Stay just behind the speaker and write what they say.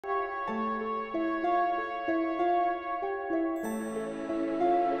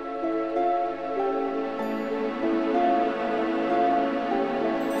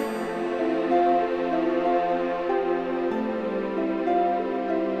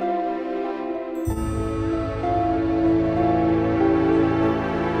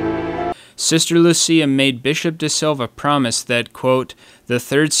Sister Lucia made Bishop de Silva promise that, quote, the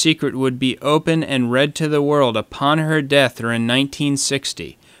third secret would be open and read to the world upon her death or in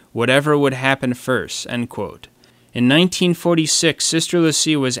 1960, whatever would happen first, end quote. In 1946, Sister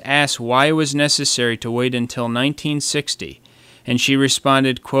Lucia was asked why it was necessary to wait until 1960, and she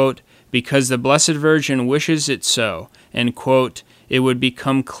responded, quote, because the Blessed Virgin wishes it so, and, quote, it would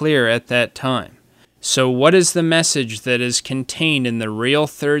become clear at that time. So what is the message that is contained in the real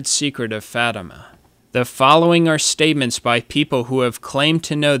third secret of Fatima? The following are statements by people who have claimed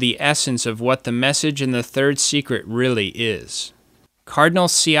to know the essence of what the message in the third secret really is. Cardinal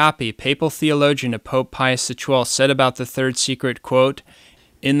Sciappi, papal theologian of Pope Pius XII, said about the third secret, quote,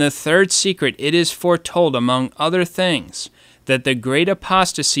 in the third secret it is foretold, among other things, that the great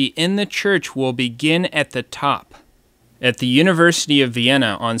apostasy in the Church will begin at the top. At the University of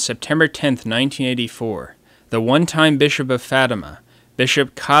Vienna on September 10, 1984, the one-time Bishop of Fatima,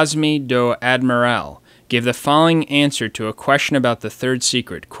 Bishop Cosme do Admiral, gave the following answer to a question about the third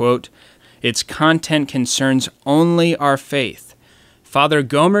secret, quote, its content concerns only our faith. Father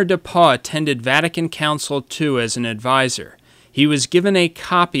Gomer de Pau attended Vatican Council II as an advisor. He was given a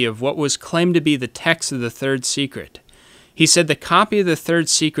copy of what was claimed to be the text of the third secret. He said the copy of the third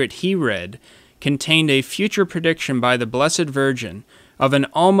secret he read contained a future prediction by the Blessed Virgin of an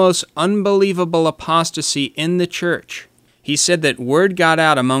almost unbelievable apostasy in the Church. He said that word got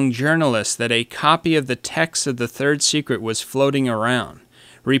out among journalists that a copy of the text of the third secret was floating around.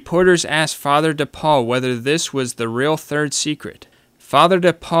 Reporters asked Father de Pau whether this was the real third secret. Father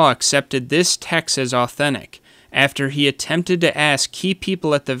de Pau accepted this text as authentic after he attempted to ask key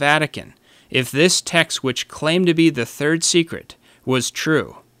people at the Vatican if this text, which claimed to be the third secret, was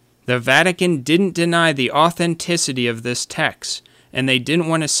true. The Vatican didn't deny the authenticity of this text, and they didn't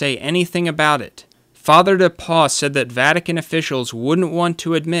want to say anything about it. Father de Pau said that Vatican officials wouldn't want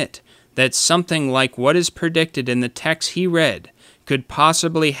to admit that something like what is predicted in the text he read could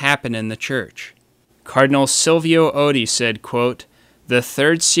possibly happen in the Church. Cardinal Silvio Odi said, quote, the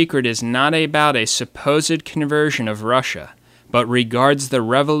third secret is not about a supposed conversion of Russia, but regards the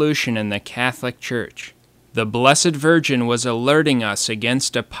revolution in the Catholic Church. The Blessed Virgin was alerting us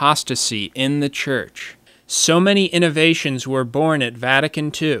against apostasy in the Church. So many innovations were born at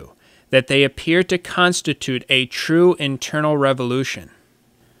Vatican II that they appear to constitute a true internal revolution.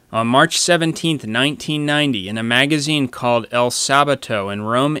 On March 17, 1990, in a magazine called El Sabato in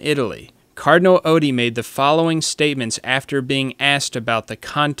Rome, Italy, Cardinal Odi made the following statements after being asked about the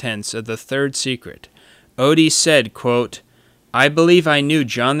contents of the third secret. Odi said, quote, I believe I knew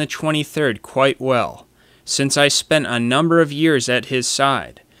John the 23rd quite well, since I spent a number of years at his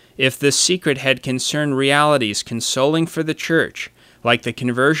side. If the secret had concerned realities consoling for the Church, like the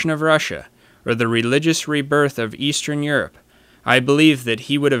conversion of Russia or the religious rebirth of Eastern Europe, I believe that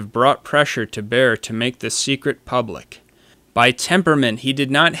he would have brought pressure to bear to make the secret public. By temperament, he did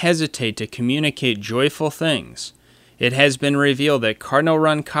not hesitate to communicate joyful things. It has been revealed that Cardinal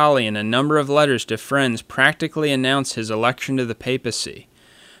Roncalli, in a number of letters to friends, practically announced his election to the papacy.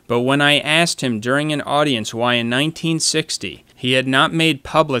 But when I asked him during an audience why in 1960 he had not made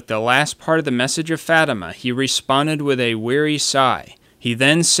public the last part of the message of Fatima, he responded with a weary sigh. He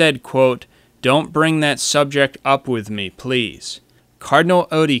then said, quote, don't bring that subject up with me, please. Cardinal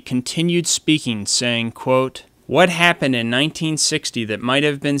Odi continued speaking, saying, quote, what happened in 1960 that might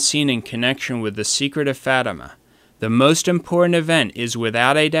have been seen in connection with the secret of Fatima? The most important event is,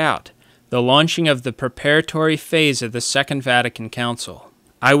 without a doubt, the launching of the preparatory phase of the Second Vatican Council.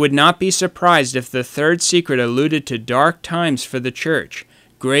 I would not be surprised if the third secret alluded to dark times for the Church,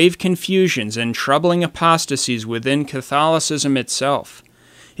 grave confusions and troubling apostasies within Catholicism itself.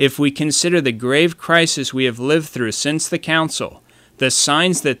 If we consider the grave crisis we have lived through since the Council, the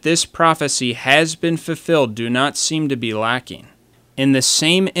signs that this prophecy has been fulfilled do not seem to be lacking. In the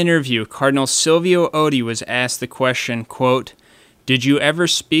same interview, Cardinal Silvio Odi was asked the question, quote, did you ever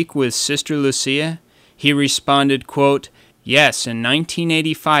speak with Sister Lucia? He responded, quote, yes, in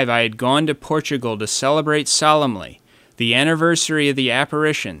 1985 I had gone to Portugal to celebrate solemnly the anniversary of the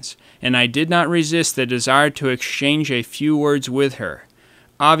apparitions, and I did not resist the desire to exchange a few words with her.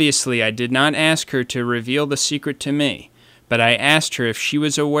 Obviously, I did not ask her to reveal the secret to me, but I asked her if she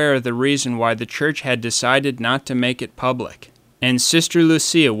was aware of the reason why the Church had decided not to make it public. And Sister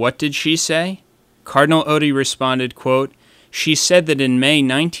Lucia, what did she say? Cardinal Odi responded, quote, she said that in May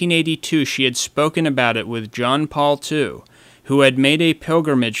 1982 she had spoken about it with John Paul II, who had made a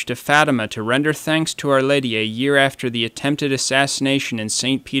pilgrimage to Fatima to render thanks to Our Lady a year after the attempted assassination in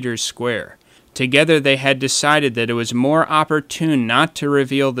St. Peter's Square. Together they had decided that it was more opportune not to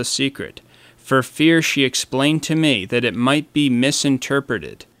reveal the secret, for fear, she explained to me, that it might be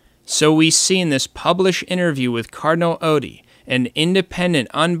misinterpreted. So we see in this published interview with Cardinal Oddi an independent,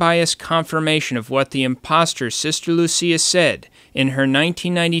 unbiased confirmation of what the impostor Sister Lucia said in her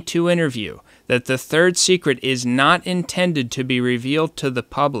 1992 interview, that the third secret is not intended to be revealed to the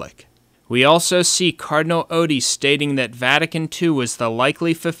public. We also see Cardinal Oddi stating that Vatican II was the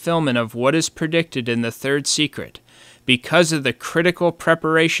likely fulfillment of what is predicted in the third secret, because of the critical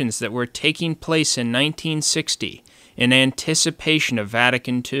preparations that were taking place in 1960 in anticipation of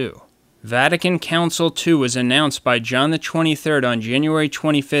Vatican II. Vatican Council II was announced by John XXIII on January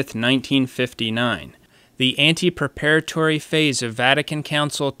 25, 1959. The ante-preparatory phase of Vatican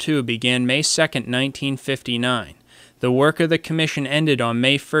Council II began May 2, 1959. The work of the Commission ended on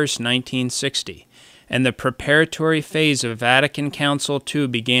May 1, 1960, and the preparatory phase of Vatican Council II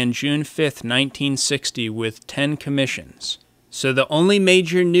began June 5, 1960, with 10 commissions. So the only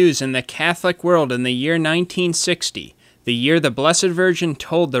major news in the Catholic world in the year 1960, the year the Blessed Virgin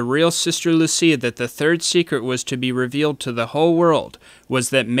told the real Sister Lucia that the third secret was to be revealed to the whole world,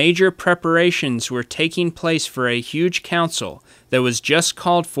 was that major preparations were taking place for a huge council that was just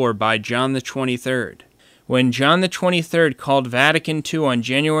called for by John XXIII. When John XXIII called Vatican II on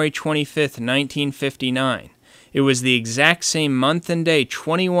January 25, 1959, it was the exact same month and day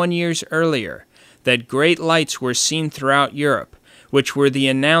 21 years earlier that great lights were seen throughout Europe, which were the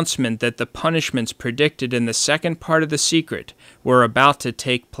announcement that the punishments predicted in the second part of the secret were about to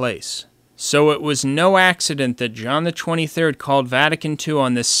take place. So it was no accident that John XXIII called Vatican II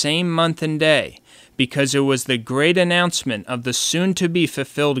on the same month and day, because it was the great announcement of the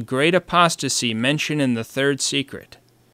soon-to-be-fulfilled great apostasy mentioned in the third secret.